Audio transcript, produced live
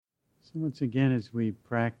So once again, as we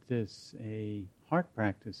practice a heart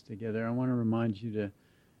practice together, I want to remind you to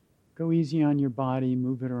go easy on your body,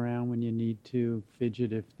 move it around when you need to,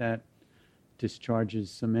 fidget if that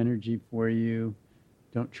discharges some energy for you.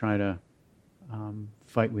 Don't try to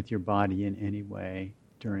fight with your body in any way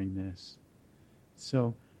during this.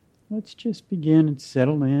 So let's just begin and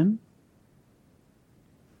settle in.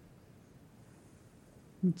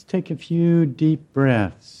 Let's take a few deep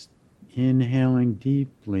breaths, inhaling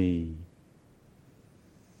deeply,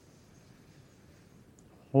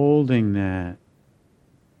 holding that,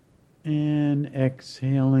 and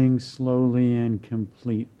exhaling slowly and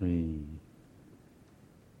completely.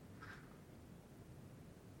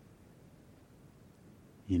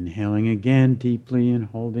 Inhaling again deeply and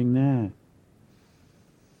holding that.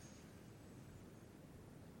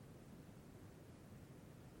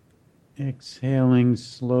 Exhaling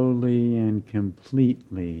slowly and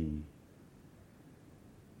completely.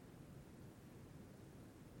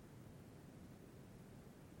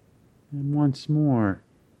 And once more,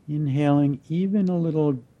 inhaling even a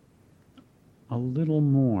little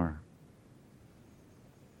more.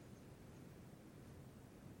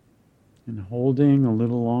 And holding a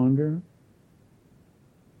little longer.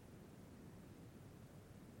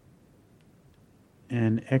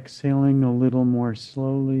 And exhaling a little more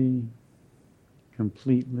slowly,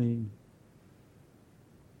 completely.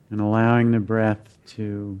 And allowing the breath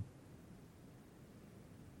to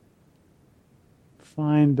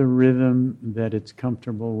find the rhythm that it's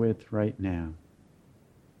comfortable with right now.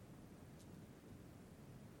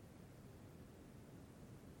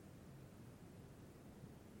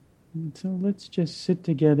 And so let's just sit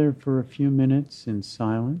together for a few minutes in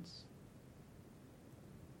silence.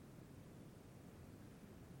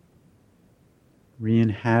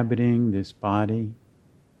 Re-inhabiting this body.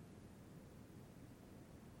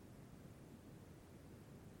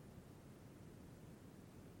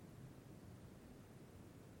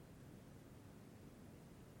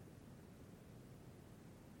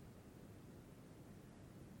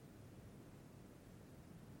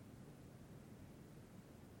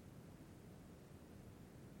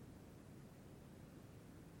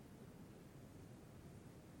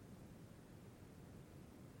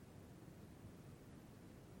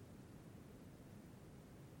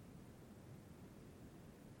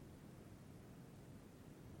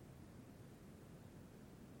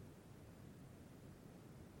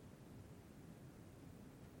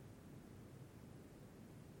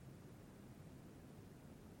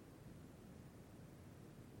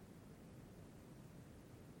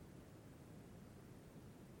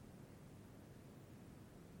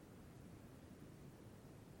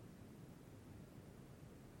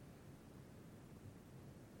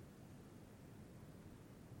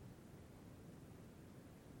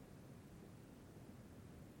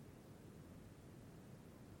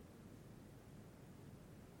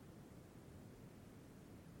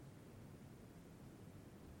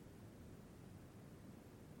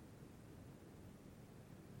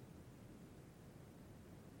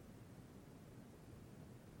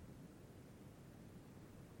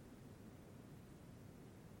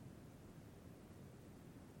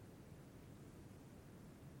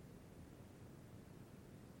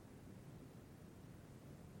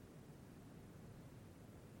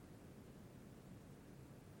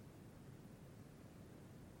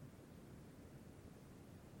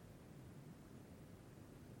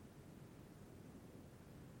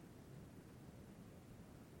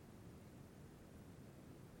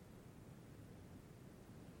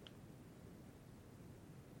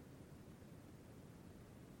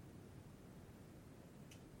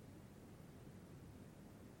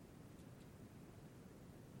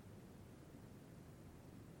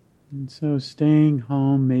 And so staying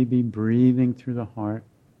home, maybe breathing through the heart.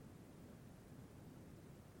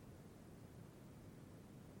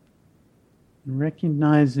 And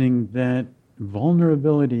recognizing that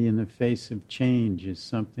vulnerability in the face of change is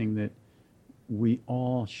something that we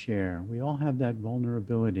all share. We all have that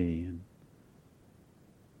vulnerability, and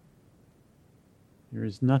there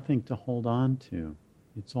is nothing to hold on to.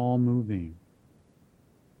 It's all moving.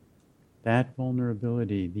 That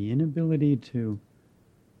vulnerability, the inability to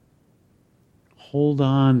hold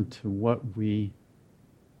on to what we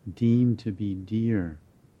deem to be dear,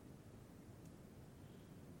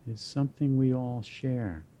 is something we all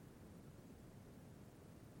share.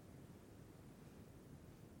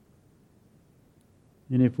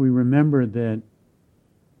 And if we remember that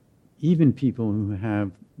even people who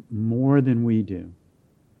have more than we do,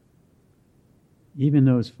 even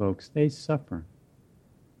those folks, they suffer.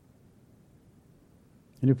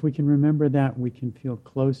 And if we can remember that, we can feel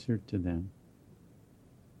closer to them.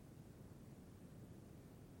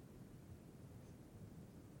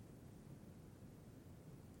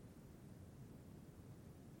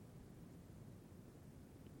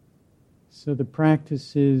 So the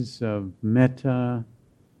practices of metta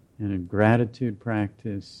and a gratitude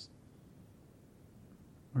practice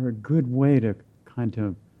are a good way to kind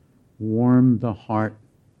of warm the heart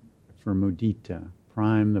for mudita,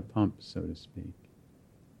 prime the pump, so to speak.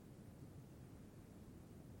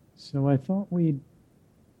 So I thought we'd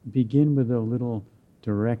begin with a little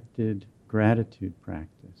directed gratitude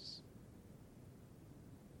practice.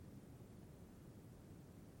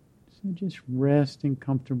 So just resting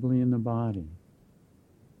comfortably in the body.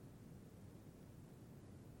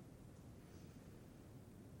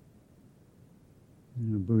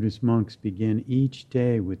 Buddhist monks begin each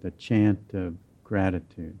day with a chant of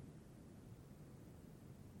gratitude.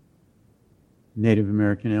 Native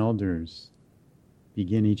American elders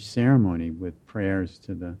begin each ceremony with prayers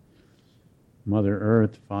to the Mother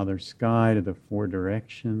Earth, Father Sky, to the four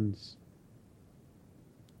directions,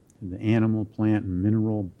 to the animal, plant, and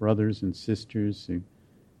mineral brothers and sisters who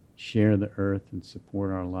share the earth and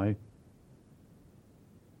support our life.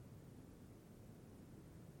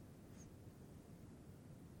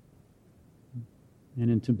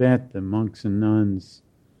 And in Tibet, the monks and nuns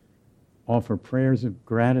offer prayers of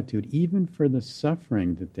gratitude even for the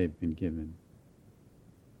suffering that they've been given.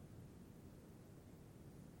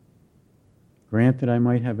 Grant that I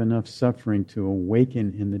might have enough suffering to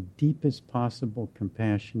awaken in the deepest possible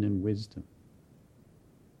compassion and wisdom.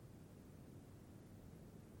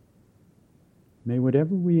 May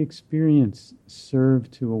whatever we experience serve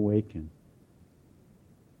to awaken.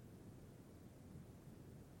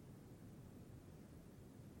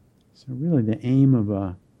 So really the aim of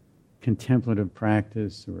a contemplative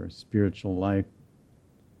practice or a spiritual life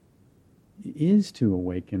is to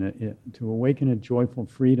awaken a joyful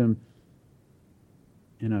freedom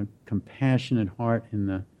and a compassionate heart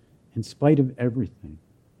in spite of everything.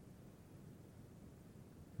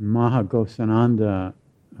 Mahagosananda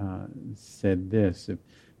said this,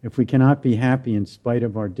 if we cannot be happy in spite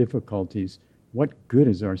of our difficulties, what good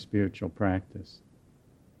is our spiritual practice?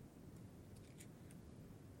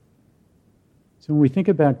 So when we think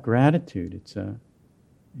about gratitude, it's an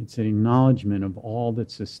acknowledgement of all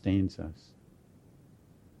that sustains us.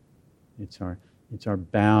 It's our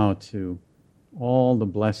bow to all the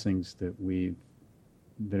blessings that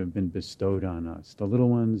have been bestowed on us, the little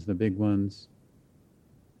ones, the big ones,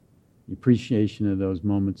 the appreciation of those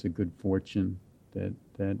moments of good fortune that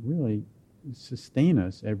really sustain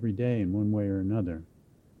us every day in one way or another.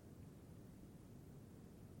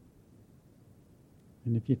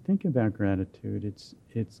 And if you think about gratitude, it's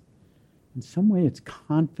in some way it's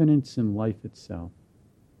confidence in life itself.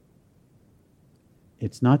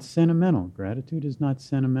 It's not sentimental. Gratitude is not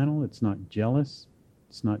sentimental. It's not jealous.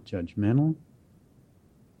 It's not judgmental.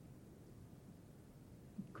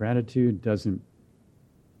 Gratitude doesn't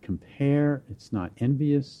compare. It's not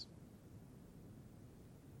envious.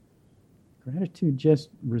 Gratitude just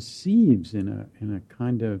receives in a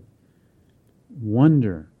kind of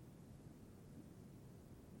wonder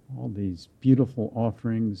all these beautiful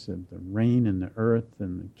offerings of the rain and the earth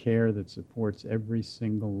and the care that supports every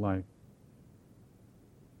single life.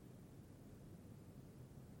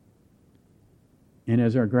 And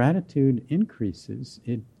as our gratitude increases,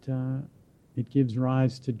 it gives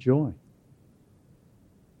rise to joy.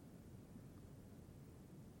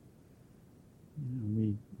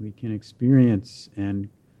 We can experience and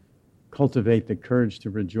cultivate the courage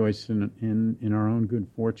to rejoice in our own good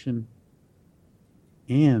fortune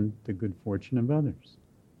and the good fortune of others.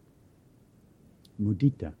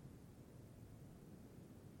 Mudita.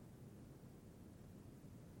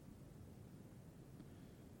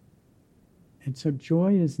 And so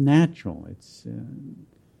joy is natural. It's in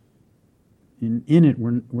it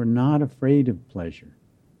we're not afraid of pleasure.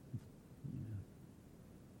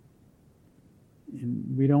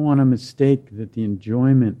 And we don't want to mistake that the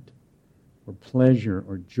enjoyment or pleasure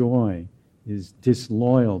or joy is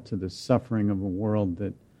disloyal to the suffering of a world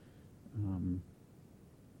that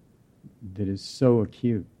is so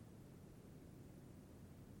acute.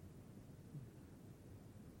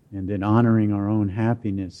 And that honoring our own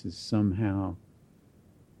happiness is somehow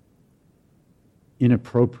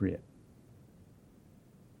inappropriate.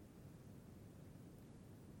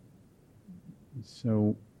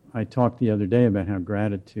 So I talked the other day about how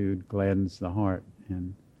gratitude gladdens the heart,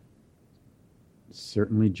 and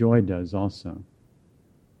certainly joy does also.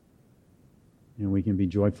 And we can be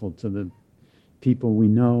joyful to the people we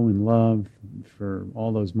know and love for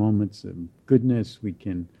all those moments of goodness. We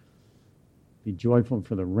can be joyful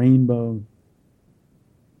for the rainbow,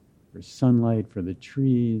 for sunlight, for the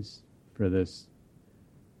trees, for this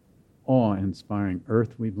awe-inspiring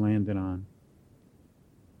earth we've landed on.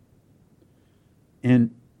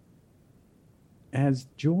 And as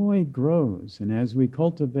joy grows and as we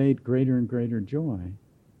cultivate greater and greater joy,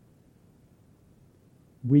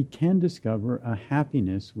 we can discover a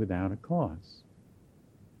happiness without a cause.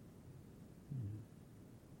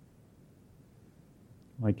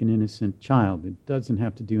 Like an innocent child, it doesn't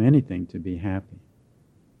have to do anything to be happy.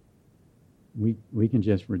 We can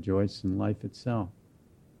just rejoice in life itself.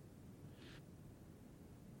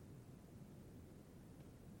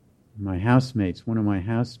 One of my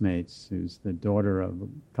housemates, who's the daughter of a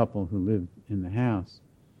couple who live in the house,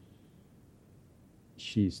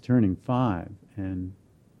 she's turning 5, and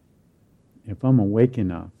if I'm awake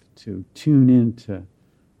enough to tune into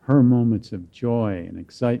her moments of joy and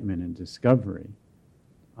excitement and discovery,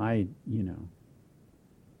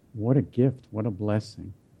 what a gift, what a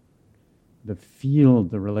blessing. The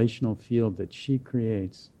relational field that she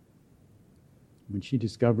creates when she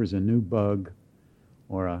discovers a new bug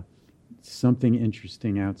or something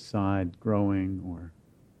interesting outside growing or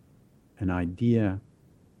an idea,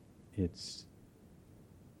 it's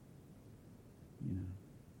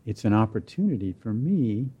an opportunity for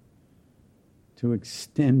me to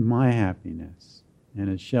extend my happiness. And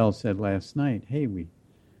as Shell said last night, hey, we've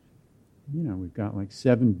got like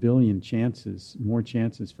 7 billion more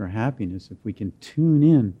chances for happiness if we can tune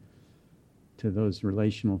in to those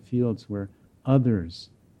relational fields where others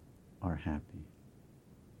are happy.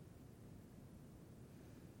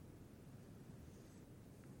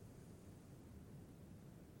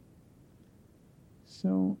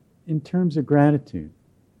 So, in terms of gratitude,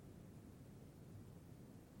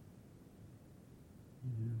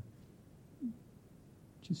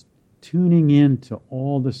 just tuning in to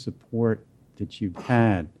all the support that you've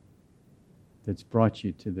had that's brought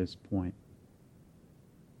you to this point.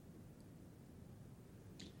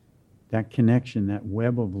 That connection, that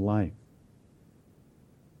web of life.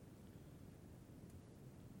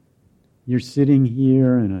 You're sitting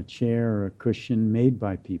here in a chair or a cushion made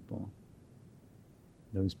by people.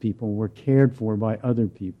 Those people were cared for by other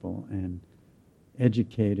people and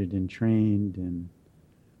educated and trained and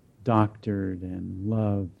doctored and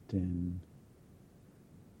loved, and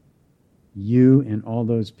you and all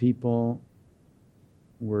those people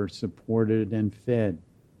were supported and fed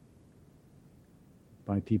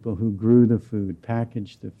by people who grew the food,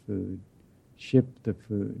 packaged the food, shipped the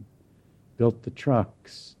food, built the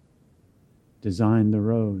trucks, designed the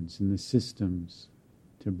roads and the systems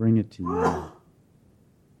to bring it to you.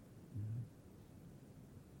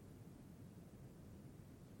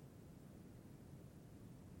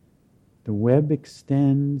 The web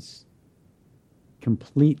extends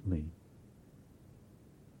completely.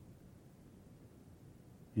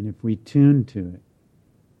 And if we tune to it,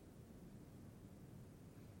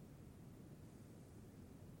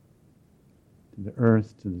 to the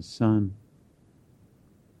earth, to the sun,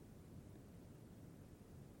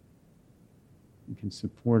 we can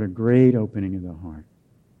support a great opening of the heart.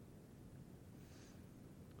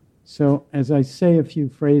 So, as I say a few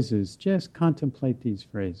phrases, just contemplate these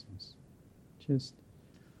phrases. Just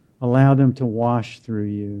allow them to wash through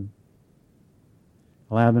you.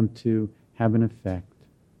 Allow them to have an effect.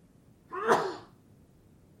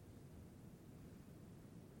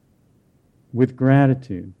 With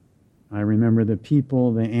gratitude, I remember the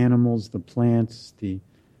people, the animals, the plants, the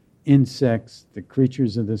insects, the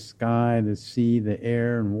creatures of the sky, the sea, the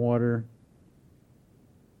air and water,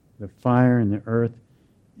 the fire and the earth,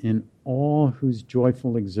 in all whose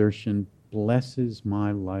joyful exertion blesses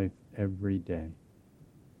my life every day.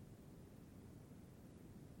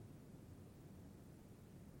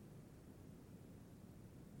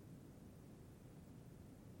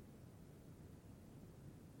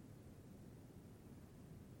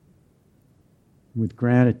 With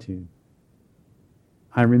gratitude,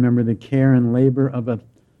 I remember the care and labor of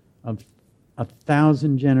a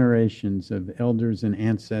thousand generations of elders and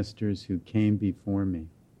ancestors who came before me,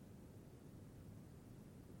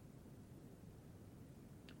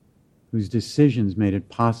 whose decisions made it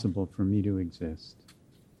possible for me to exist.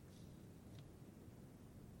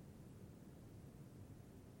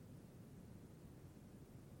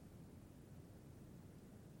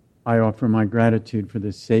 I offer my gratitude for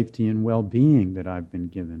the safety and well-being that I've been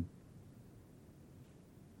given.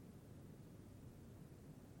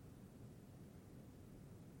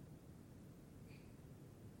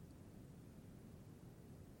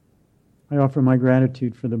 I offer my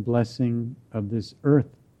gratitude for the blessing of this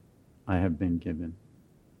earth I have been given.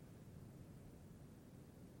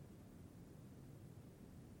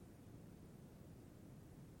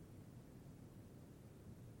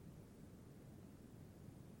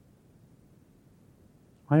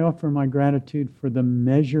 I offer my gratitude for the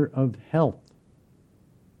measure of health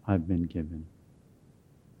I've been given.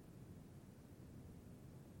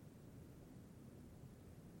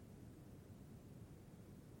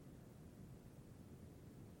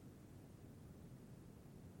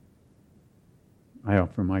 I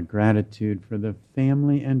offer my gratitude for the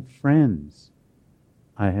family and friends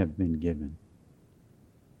I have been given.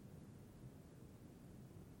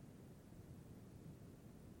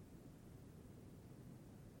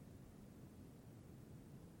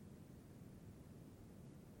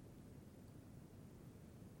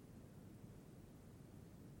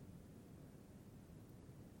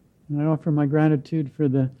 And I offer my gratitude for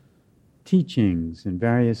the teachings and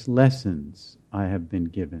various lessons I have been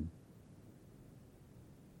given.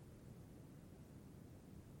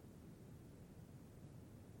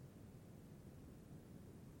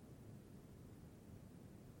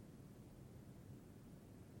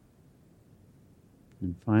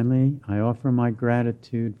 And finally, I offer my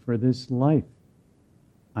gratitude for this life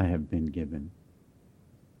I have been given.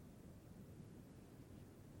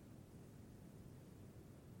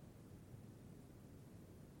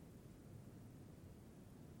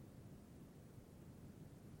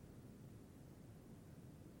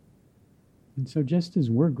 And so just as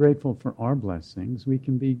we're grateful for our blessings, we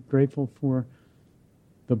can be grateful for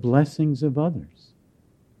the blessings of others.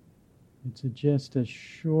 It's just a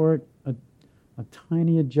short, a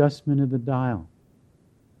tiny adjustment of the dial.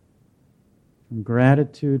 From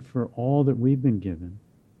gratitude for all that we've been given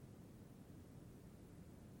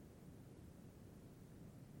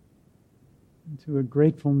to a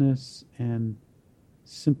gratefulness and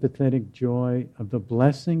sympathetic joy of the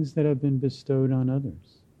blessings that have been bestowed on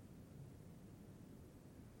others.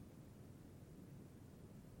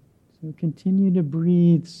 So continue to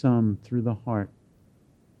breathe some through the heart.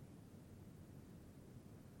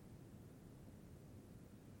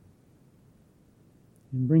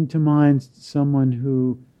 And bring to mind someone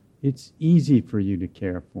who it's easy for you to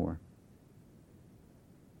care for.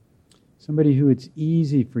 Somebody who it's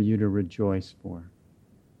easy for you to rejoice for.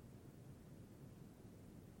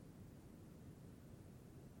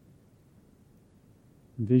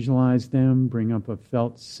 Visualize them, bring up a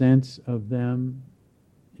felt sense of them,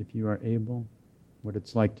 if you are able, what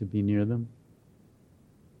it's like to be near them.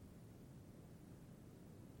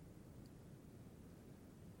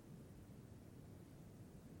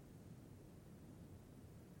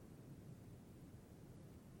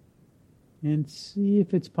 And see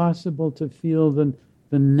if it's possible to feel the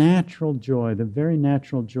natural joy, the very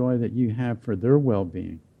natural joy that you have for their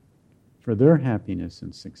well-being, for their happiness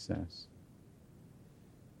and success.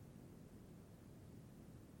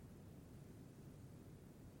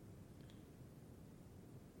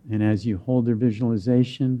 And as you hold their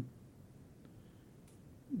visualization,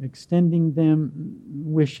 extending them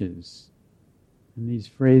wishes. And these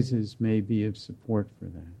phrases may be of support for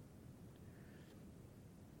that.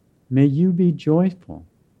 May you be joyful.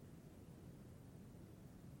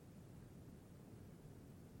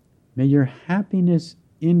 May your happiness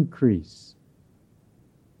increase.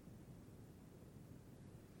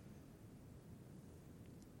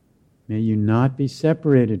 May you not be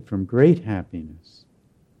separated from great happiness.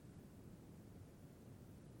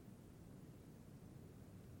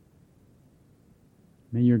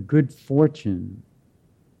 May your good fortune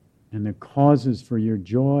and the causes for your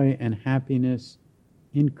joy and happiness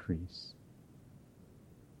increase.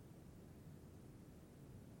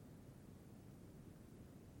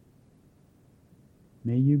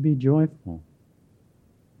 May you be joyful.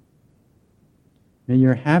 May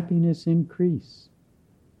your happiness increase.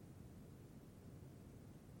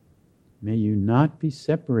 May you not be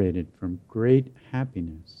separated from great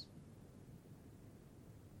happiness.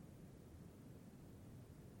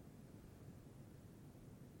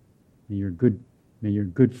 May your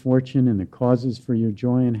good fortune and the causes for your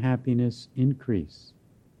joy and happiness increase.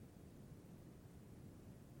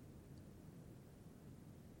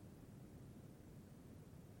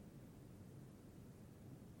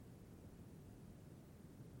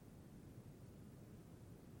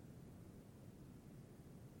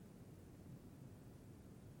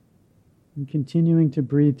 And continuing to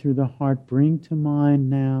breathe through the heart, bring to mind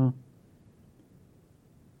now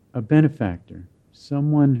a benefactor,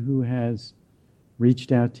 someone who has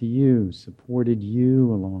reached out to you, supported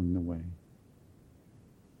you along the way.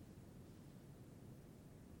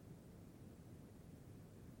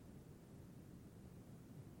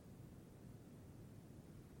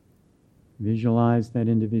 Visualize that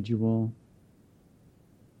individual.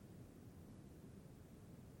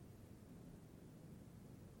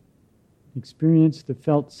 Experience the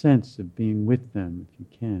felt sense of being with them if you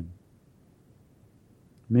can.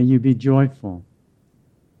 May you be joyful.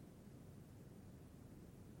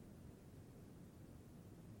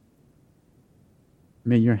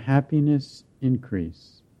 May your happiness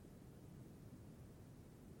increase.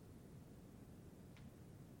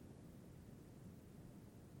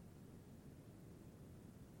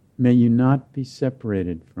 May you not be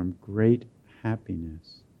separated from great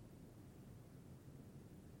happiness.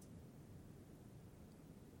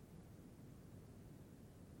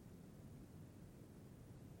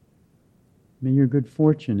 May your good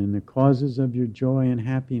fortune and the causes of your joy and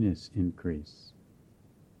happiness increase.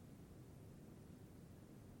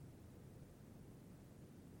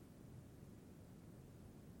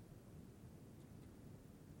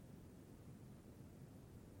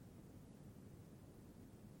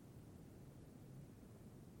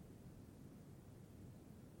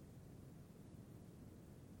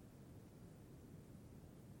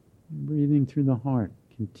 Breathing through the heart,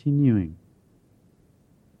 continuing.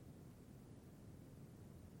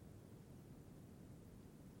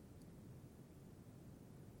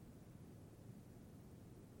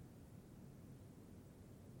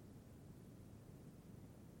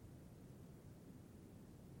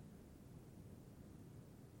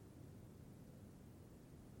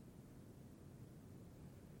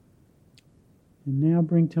 And now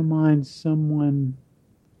bring to mind someone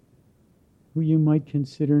who you might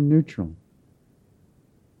consider neutral.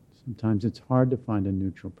 Sometimes it's hard to find a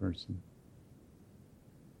neutral person.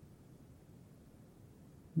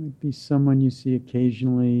 It might be someone you see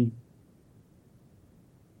occasionally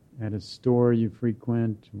at a store you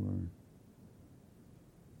frequent, or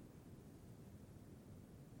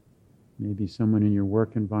maybe someone in your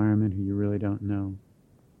work environment who you really don't know.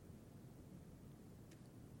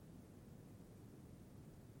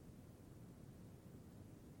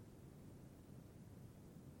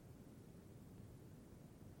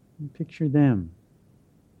 And picture them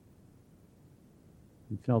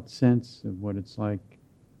and felt sense of what it's like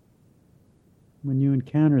when you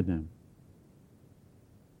encounter them.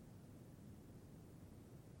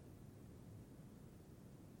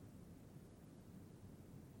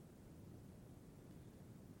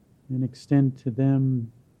 And extend to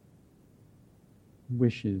them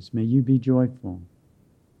wishes. May you be joyful.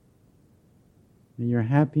 May your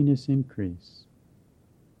happiness increase.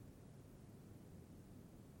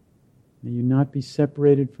 May you not be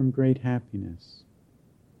separated from great happiness.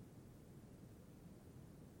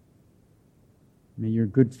 May your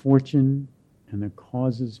good fortune and the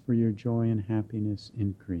causes for your joy and happiness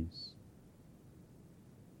increase.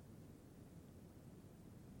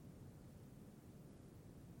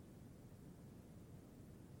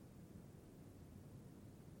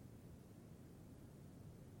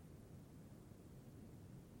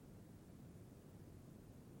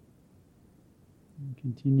 And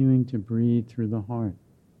continuing to breathe through the heart.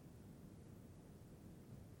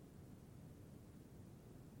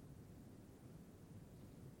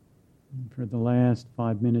 And for the last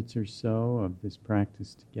 5 minutes or so of this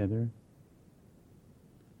practice together,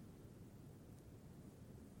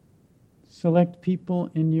 select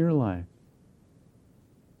people in your life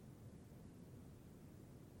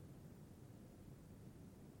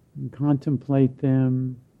and contemplate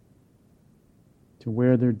them to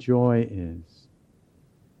where their joy is.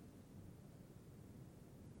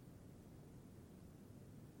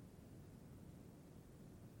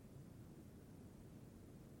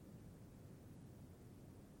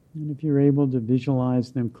 And if you're able to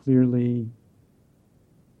visualize them clearly,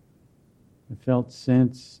 a felt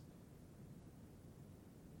sense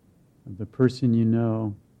of the person you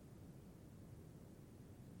know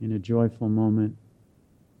in a joyful moment,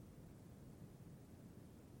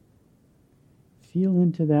 feel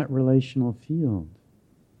into that relational field.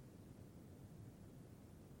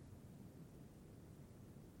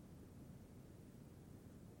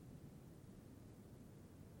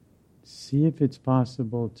 See if it's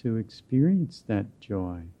possible to experience that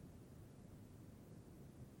joy.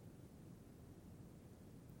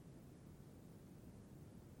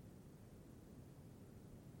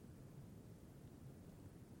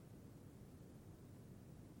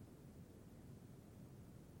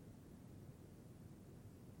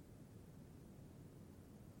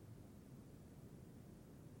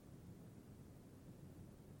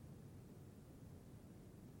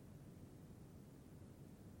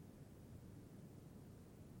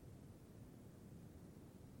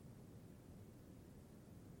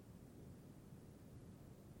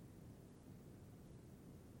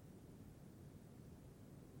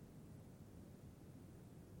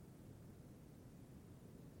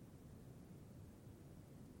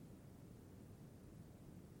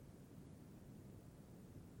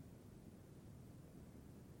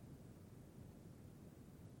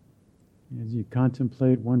 As you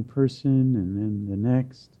contemplate one person and then the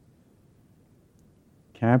next,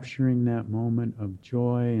 capturing that moment of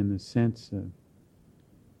joy and the sense of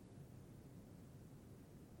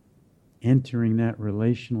entering that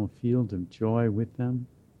relational field of joy with them.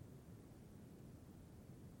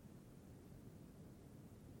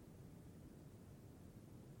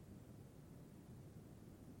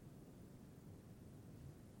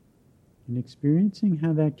 and experiencing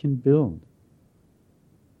how that can build.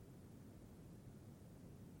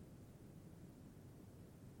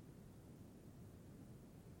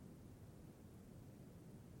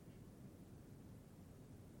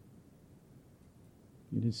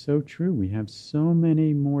 It is so true. We have so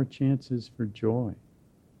many more chances for joy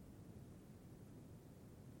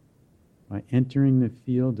by entering the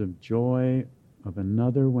field of joy of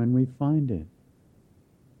another when we find it.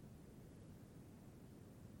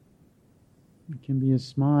 It can be a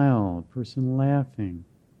smile, a person laughing,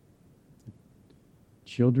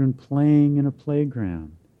 children playing in a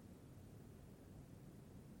playground,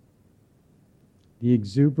 the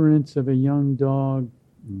exuberance of a young dog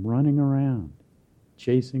running around,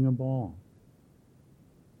 chasing a ball.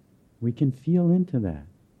 We can feel into that.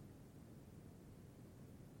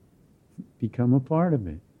 Become a part of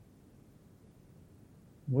it.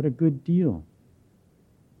 What a good deal.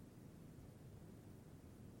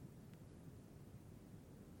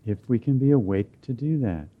 If we can be awake to do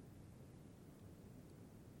that.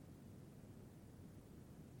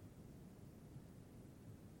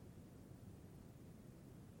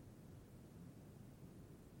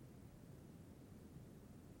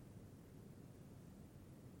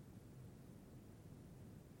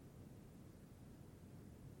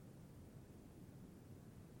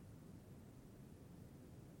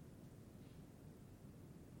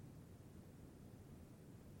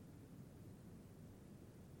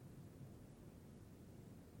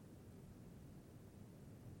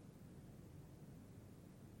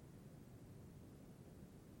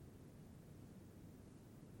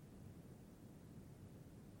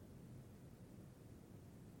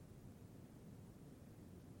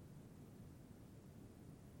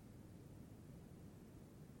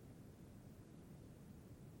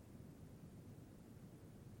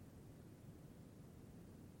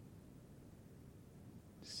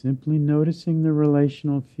 Simply noticing the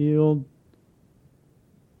relational field,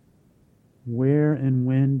 where and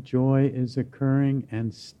when joy is occurring,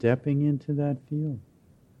 and stepping into that field.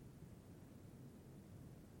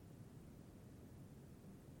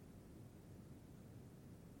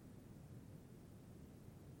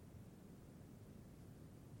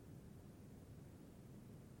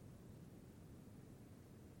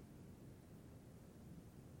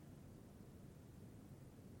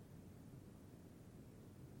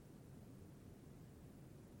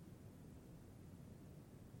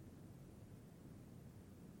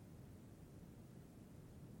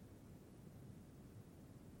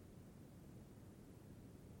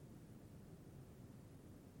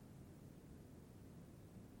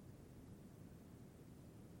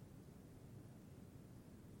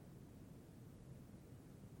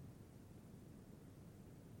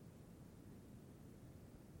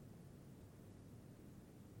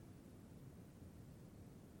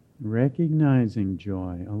 Recognizing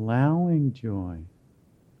joy, allowing joy.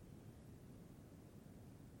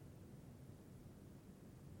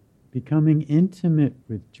 Becoming intimate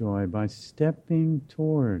with joy by stepping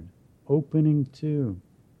toward, opening to,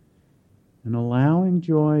 and allowing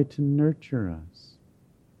joy to nurture us.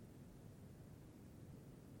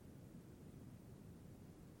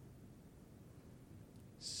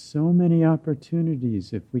 So many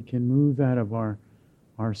opportunities if we can move out of our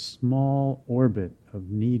small orbit of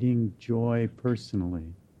needing joy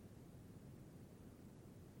personally.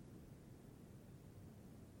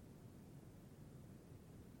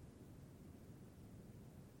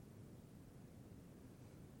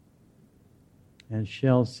 As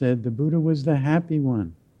Shell said, the Buddha was the happy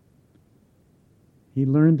one. He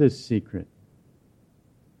learned this secret.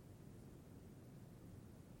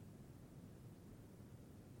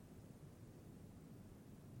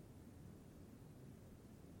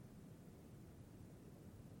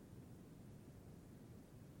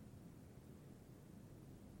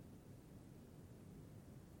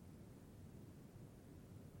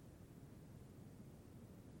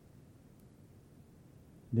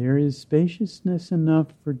 There is spaciousness enough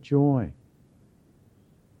for joy.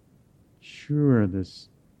 Sure, this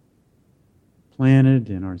planet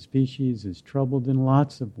and our species is troubled in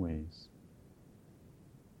lots of ways.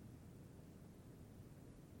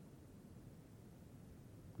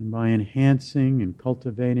 And by enhancing and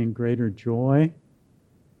cultivating greater joy,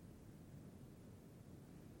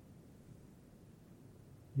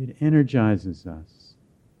 it energizes us,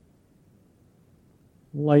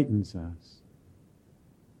 lightens us,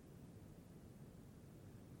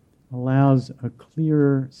 allows a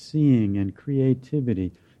clearer seeing and creativity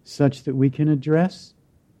such that we can address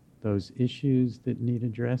those issues that need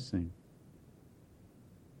addressing.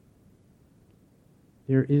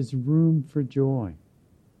 There is room for joy.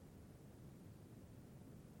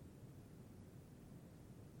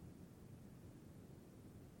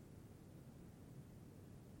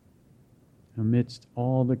 amidst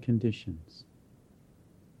all the conditions.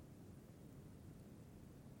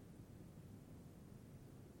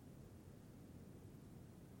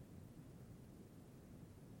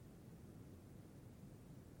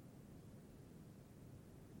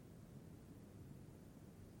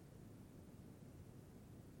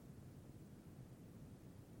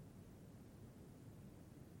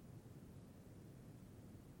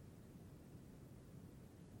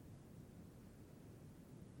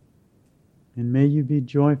 And may you be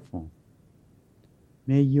joyful.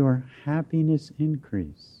 May your happiness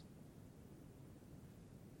increase.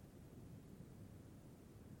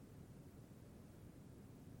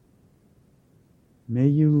 May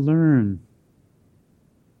you learn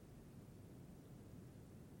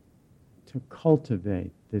to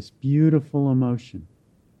cultivate this beautiful emotion.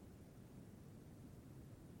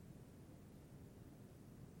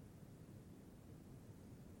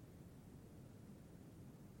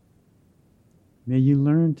 May you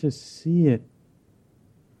learn to see it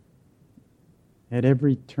at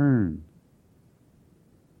every turn.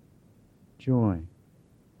 Joy.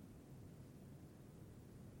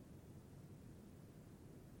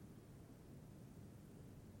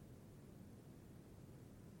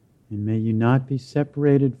 And may you not be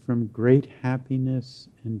separated from great happiness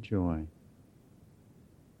and joy.